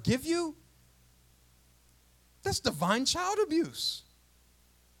to forgive you? That's divine child abuse.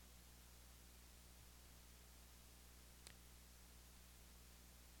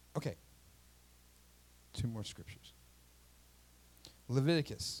 Okay, 2 more scriptures.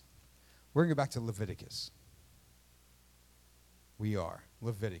 Leviticus. We're going to go back to Leviticus. We are.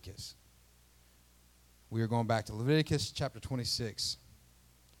 Leviticus. We are going back to Leviticus chapter 26,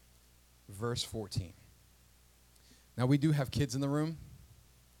 verse 14. Now, we do have kids in the room.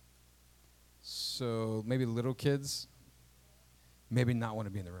 So maybe little kids maybe not want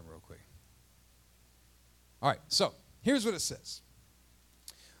to be in the room real quick. All right, so here's what it says.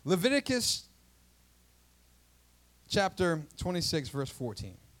 Leviticus chapter 26, verse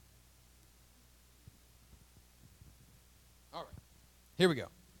 14. All right, here we go.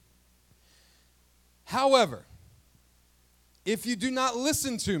 However, if you do not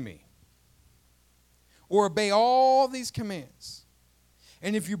listen to me or obey all these commands,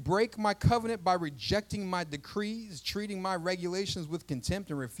 and if you break my covenant by rejecting my decrees, treating my regulations with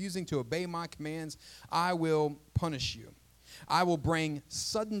contempt, and refusing to obey my commands, I will punish you. I will bring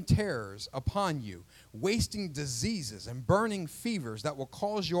sudden terrors upon you, wasting diseases and burning fevers that will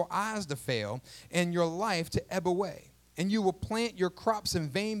cause your eyes to fail and your life to ebb away. And you will plant your crops in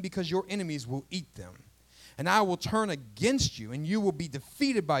vain because your enemies will eat them. And I will turn against you, and you will be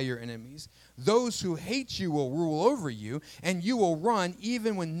defeated by your enemies. Those who hate you will rule over you, and you will run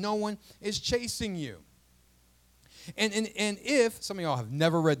even when no one is chasing you. And if, some of y'all have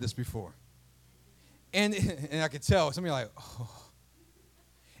never read this before, and I could tell, some of you are like, oh.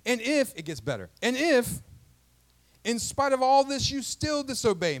 And if, it gets better, and if, in spite of all this, you still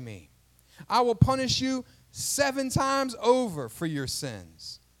disobey me, I will punish you 7 times over for your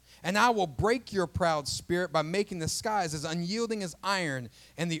sins. And I will break your proud spirit by making the skies as unyielding as iron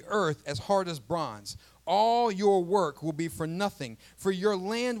and the earth as hard as bronze. All your work will be for nothing, for your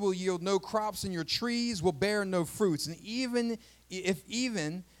land will yield no crops and your trees will bear no fruits. And even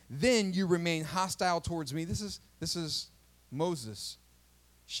then you remain hostile towards me. This is Moses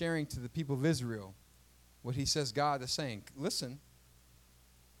sharing to the people of Israel what he says God is saying. Listen.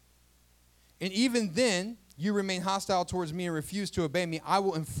 And even then you remain hostile towards me and refuse to obey me, I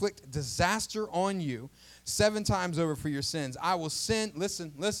will inflict disaster on you 7 times over for your sins. I will send,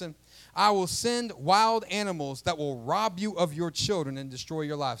 listen, I will send wild animals that will rob you of your children and destroy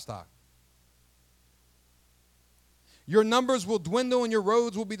your livestock. Your numbers will dwindle and your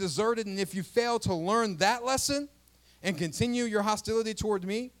roads will be deserted. And if you fail to learn that lesson and continue your hostility toward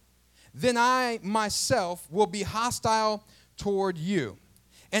me, then I myself will be hostile toward you.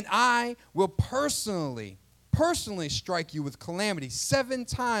 And I will personally strike you with calamity 7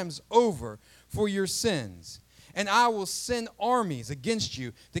 times over for your sins. And I will send armies against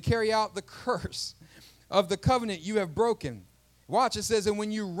you to carry out the curse of the covenant you have broken. Watch, it says, and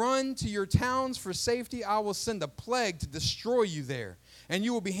when you run to your towns for safety, I will send a plague to destroy you there. And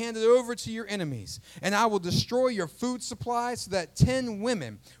you will be handed over to your enemies. And I will destroy your food supply so that 10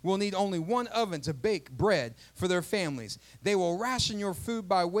 women will need only 1 oven to bake bread for their families. They will ration your food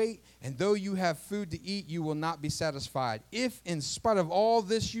by weight, and though you have food to eat, you will not be satisfied. If in spite of all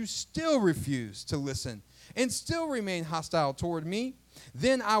this you still refuse to listen and still remain hostile toward me,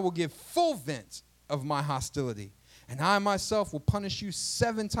 then I will give full vent of my hostility. And I myself will punish you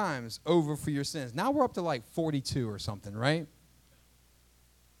 7 times over for your sins. Now we're up to like 42 or something, right?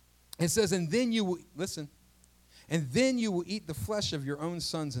 It says, and then you will, listen, and then you will eat the flesh of your own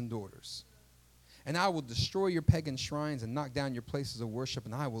sons and daughters. And I will destroy your pagan shrines and knock down your places of worship,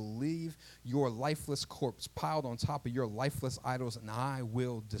 and I will leave your lifeless corpse piled on top of your lifeless idols, and I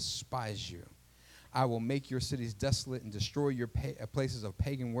will despise you. I will make your cities desolate and destroy your places of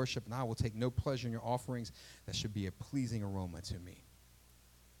pagan worship, and I will take no pleasure in your offerings that should be a pleasing aroma to me.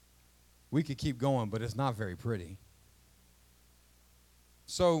 We could keep going, but it's not very pretty.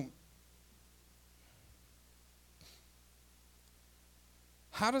 So,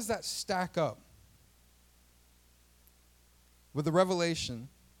 how does that stack up with the revelation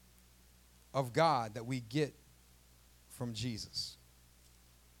of God that we get from Jesus?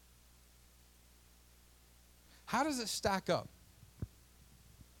 How does it stack up?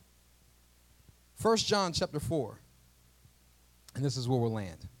 1 John chapter 4, and this is where we'll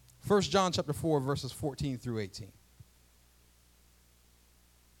land. 1 John chapter 4, verses 14 through 18.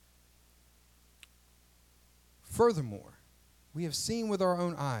 Furthermore, we have seen with our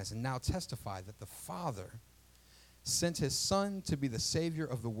own eyes and now testify that the Father sent his Son to be the Savior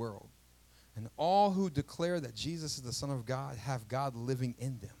of the world. And all who declare that Jesus is the Son of God have God living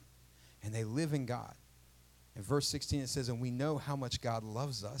in them, and they live in God. In verse 16 it says, and we know how much God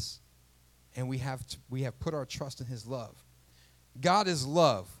loves us, and we have put our trust in his love. God is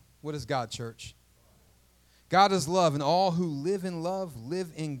love. What is God, church? God is love, and all who live in love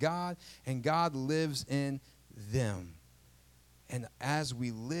live in God, and God lives in them. And as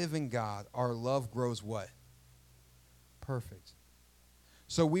we live in God, our love grows what? Perfect.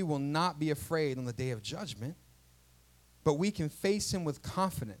 So we will not be afraid on the day of judgment, but we can face him with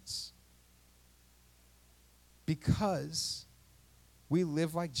confidence because we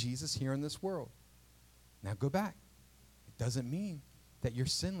live like Jesus here in this world. Now go back. It doesn't mean that you're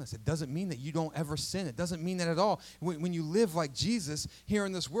sinless. It doesn't mean that you don't ever sin. It doesn't mean that at all. When you live like Jesus here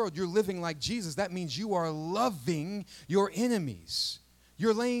in this world, you're living like Jesus. That means you are loving your enemies.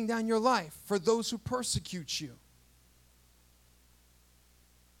 You're laying down your life for those who persecute you.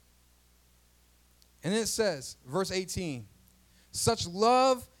 And it says, verse 18, such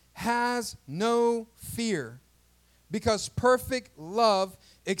love has no fear, because perfect love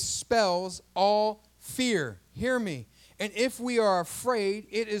expels all fear. Hear me. And if we are afraid,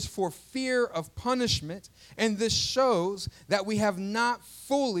 it is for fear of punishment. And this shows that we have not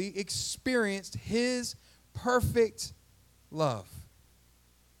fully experienced his perfect love.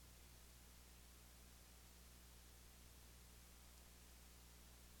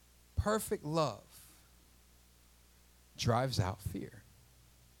 Perfect love drives out fear.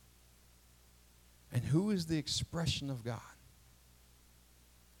 And who is the expression of God?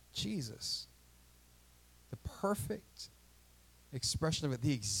 Jesus. The perfect expression of it,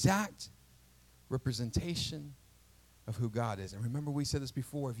 the exact representation of who God is. And remember, we said this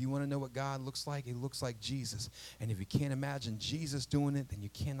before, if you want to know what God looks like, it looks like Jesus. And if you can't imagine Jesus doing it, then you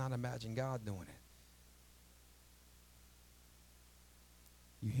cannot imagine God doing it.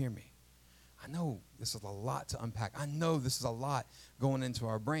 You hear me? I know this is a lot to unpack. I know this is a lot going into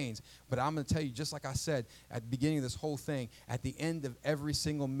our brains. But I'm going to tell you, just like I said at the beginning of this whole thing, at the end of every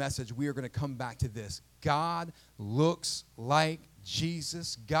single message, we are going to come back to this. God looks like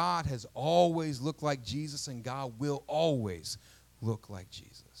Jesus. God has always looked like Jesus, and God will always look like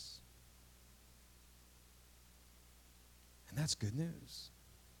Jesus. And that's good news.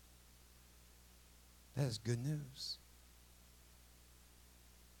 That is good news.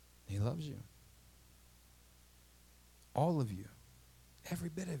 He loves you. All of you. Every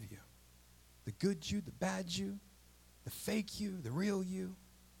bit of you. The good you, the bad you, the fake you, the real you.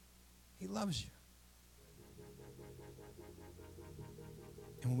 He loves you.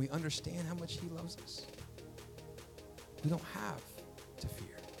 And when we understand how much he loves us, we don't have to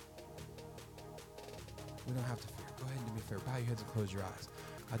fear. We don't have to fear. Go ahead and do me a favor. Bow your heads and close your eyes.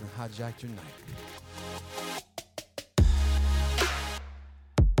 I done hijacked your night.